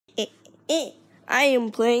I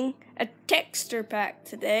am playing a Texar pack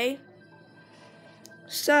today.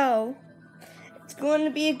 So, it's going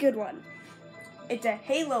to be a good one. It's a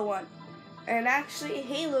Halo one. And actually,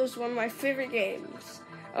 Halo is one of my favorite games.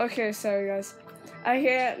 Okay, sorry guys. I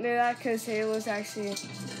can't do that because Halo is actually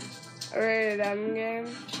a rated M game.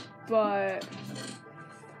 But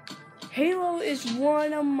Halo is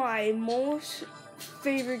one of my most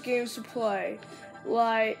favorite games to play.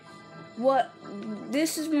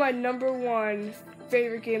 This is my #1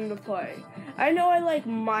 favorite game to play. I know I like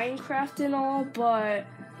Minecraft and all, but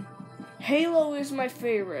Halo is my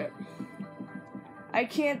favorite. I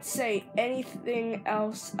can't say anything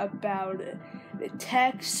else about it. The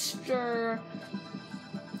texture,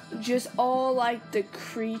 just all like the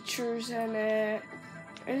creatures in it.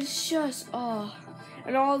 And it's just,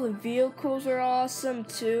 and all the vehicles are awesome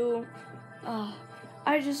too.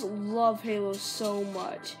 I just love Halo so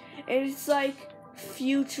much. And it's like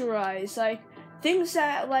futurized, like things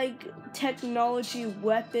that like technology,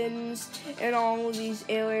 weapons, and all of these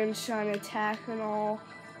aliens trying to attack and all.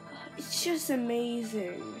 It's just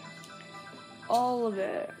amazing. All of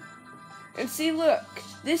it. And see, look,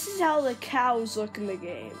 this is how the cows look in the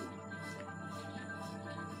game.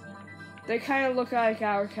 They kind of look like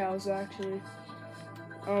our cows, actually.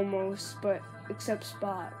 Almost, but except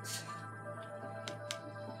spots.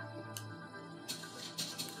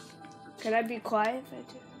 Can I be quiet if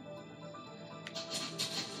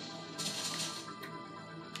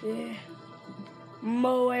I do? Yeah.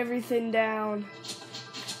 Mow everything down.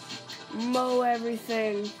 Mow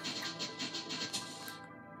everything.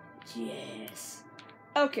 Yes.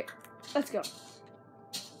 Okay, let's go.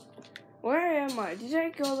 Where am I? Did I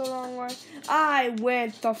go the wrong way? I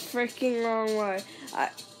went the freaking wrong way.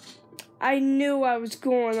 I knew I was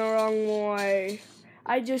going the wrong way.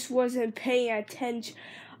 I just wasn't paying attention.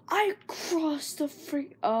 I crossed the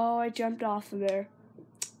Oh, I jumped off of there.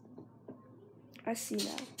 I see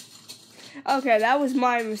now. Okay, that was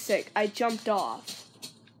my mistake. I jumped off.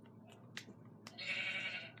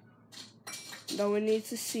 No one needs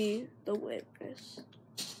to see the witness.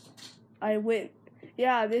 I win.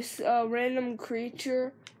 Yeah, this random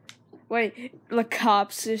creature. Wait, the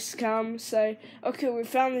cops just come say, okay, we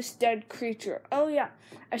found this dead creature. Oh yeah,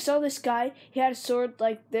 I saw this guy. He had a sword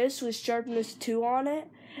like this with sharpness 2 on it.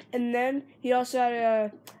 And then he also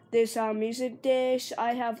had this music dish.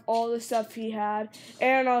 I have all the stuff he had.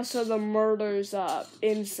 And also the murders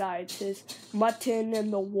inside his mutton and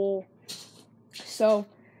the wool. So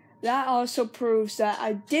that also proves that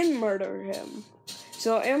I did murder him.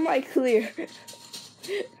 So am I clear?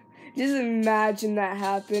 Just imagine that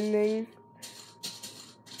happening.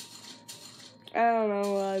 I don't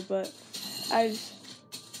know why, but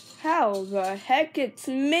how the heck it's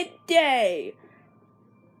midday?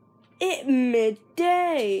 It's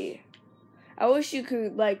midday. I wish you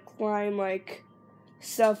could like climb like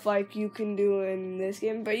stuff like you can do in this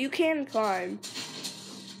game, but you can climb.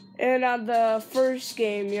 And on the first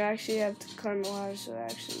game, you actually have to climb a ladder, so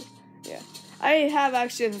actually, yeah. I have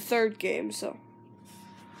actually the third game, so.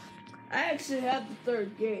 I actually have the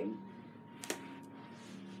third game.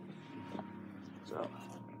 So,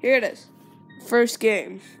 here it is. First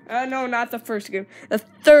game. No, not the first game. The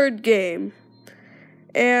third game.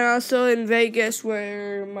 And also in Vegas,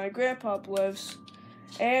 where my grandpa lives.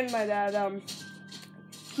 And my dad,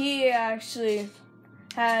 he actually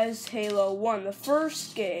has Halo 1, the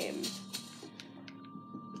first game.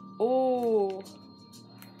 Oh,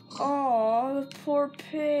 the poor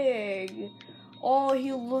pig. Oh,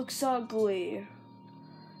 he looks ugly.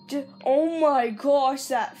 Oh my gosh,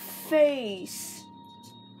 that face.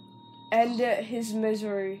 Ended his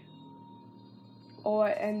misery. Oh,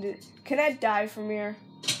 it ended. Can I die from here?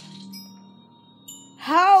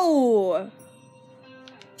 How?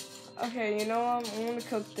 Okay, you know what? I'm gonna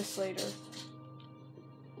cook this later.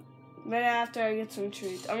 Then after I get some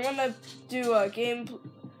treats, I'm gonna do a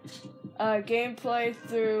gameplay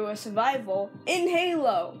through a survival in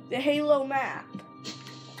Halo, the Halo map.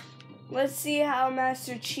 Let's see how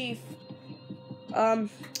Master Chief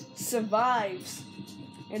survives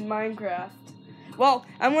in Minecraft. Well,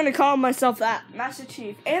 I'm gonna call myself that, Master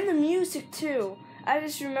Chief, and the music too. I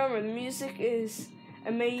just remember the music is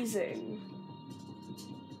amazing.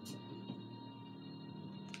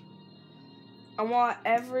 I want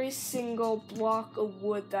every single block of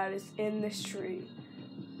wood that is in this tree.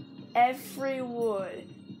 Every wood.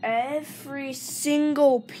 Every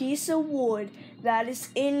single piece of wood that is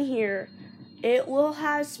in here. It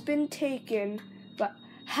has been taken. But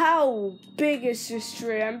how big is this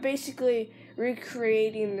tree? I'm basically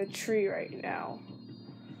recreating the tree right now.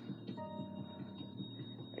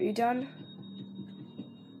 Are you done?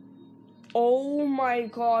 Oh my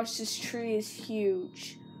gosh, this tree is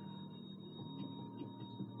huge.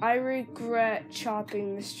 I regret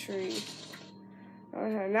chopping this tree.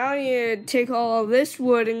 Okay, now I need to take all of this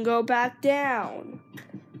wood and go back down.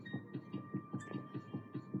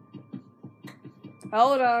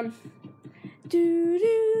 Hold on. Do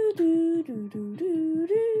do do do do do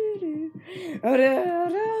do.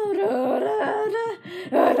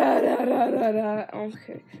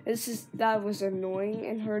 Okay, that was annoying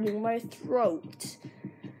and hurting my throat.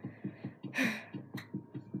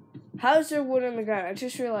 How is there wood in the ground? I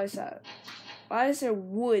just realized that. Why is there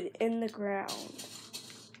wood in the ground?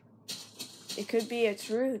 It could be its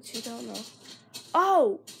roots. You don't know.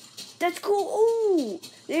 Oh, that's cool. Ooh,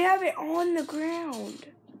 they have it on the ground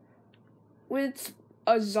with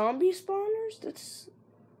a zombie spawners. That's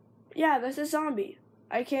a zombie.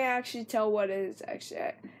 I can't actually tell what it is. Actually,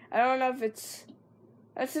 I don't know if it's.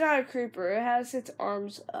 That's not a creeper. It has its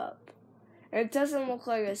arms up, and it doesn't look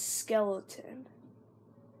like a skeleton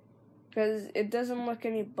because it doesn't look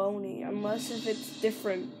any bony, unless if it's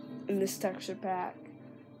different in this texture pack.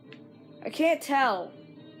 I can't tell.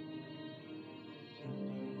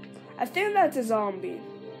 I think that's a zombie.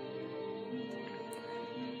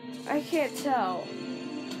 I can't tell.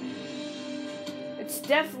 It's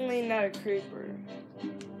definitely not a creeper.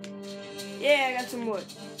 Yeah, I got some wood.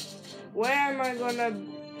 Where am I gonna,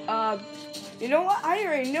 you know what? I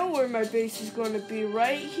already know where my base is gonna be,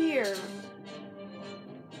 right here.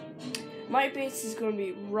 My base is gonna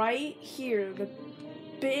be right here, the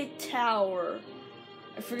big tower.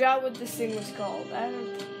 I forgot what this thing was called.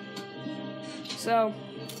 So,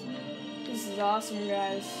 this is awesome,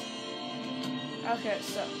 guys. Okay,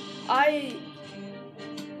 so, I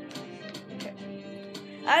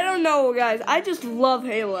don't know, guys. I just love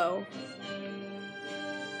Halo.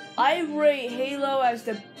 I rate Halo as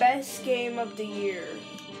the best game of the year.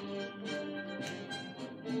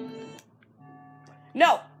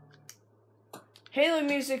 No! Halo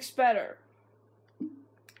music's better.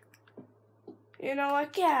 You know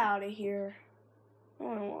what? Get out of here. No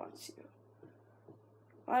one wants you.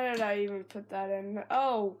 Why did I even put that in?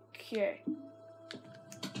 Okay.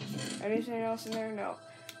 Anything else in there? No.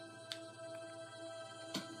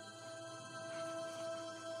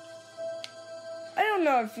 I don't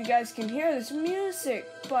know if you guys can hear this music,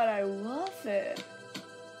 but I love it.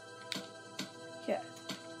 Yeah.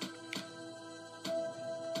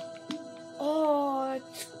 Oh,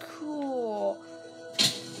 it's cool.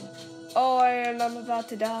 Oh, and I'm about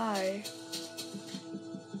to die.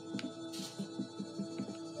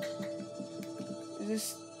 Is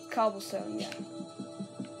this cobblestone? Yeah.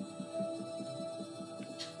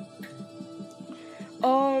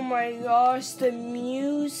 Oh my gosh, the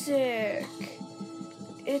music.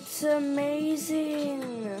 It's amazing.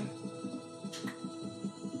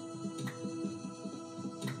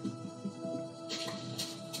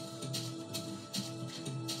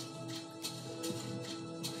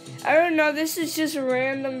 I don't know, this is just a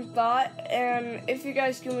random thought, and if you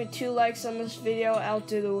guys give me 2 likes on this video, I'll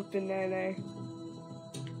do the whoopin' nene.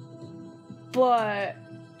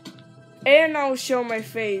 And I'll show my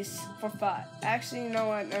face for 5. Actually, you know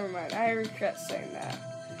what, never mind, I regret saying that.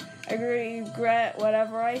 I regret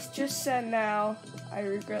whatever I just said now. I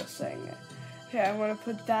regret saying it. Okay, I'm gonna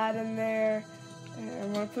put that in there, and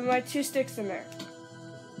I'm gonna put my 2 sticks in there.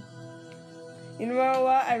 You know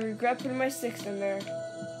what, I regret putting my sticks in there.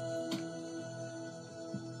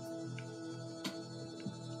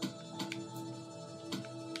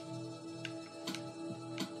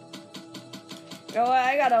 You know what?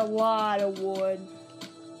 I got a lot of wood.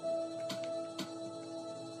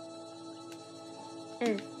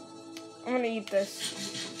 I'm gonna eat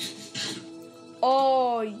this.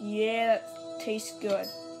 Oh yeah, that tastes good.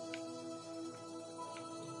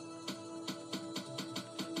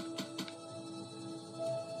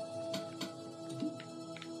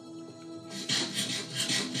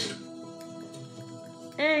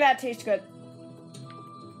 That tastes good.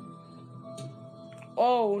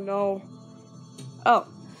 Oh no. Oh.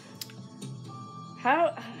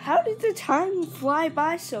 How did the time fly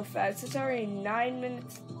by so fast? It's already 9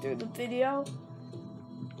 minutes through the video.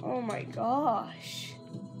 Oh my gosh.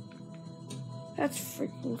 That's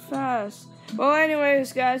freaking fast. Well,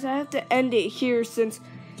 anyways, guys, I have to end it here since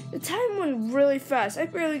the time went really fast. I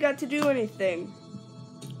barely got to do anything.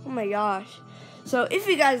 Oh my gosh. So, if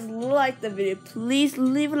you guys like the video, please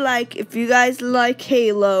leave a like if you guys like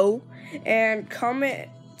Halo. And comment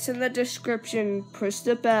in the description, push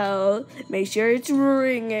the bell, make sure it's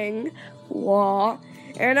ringing,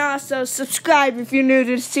 and also subscribe if you're new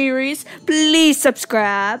to the series. Please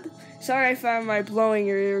subscribe. Sorry if I'm blowing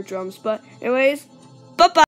your eardrums, but anyways, bye-bye.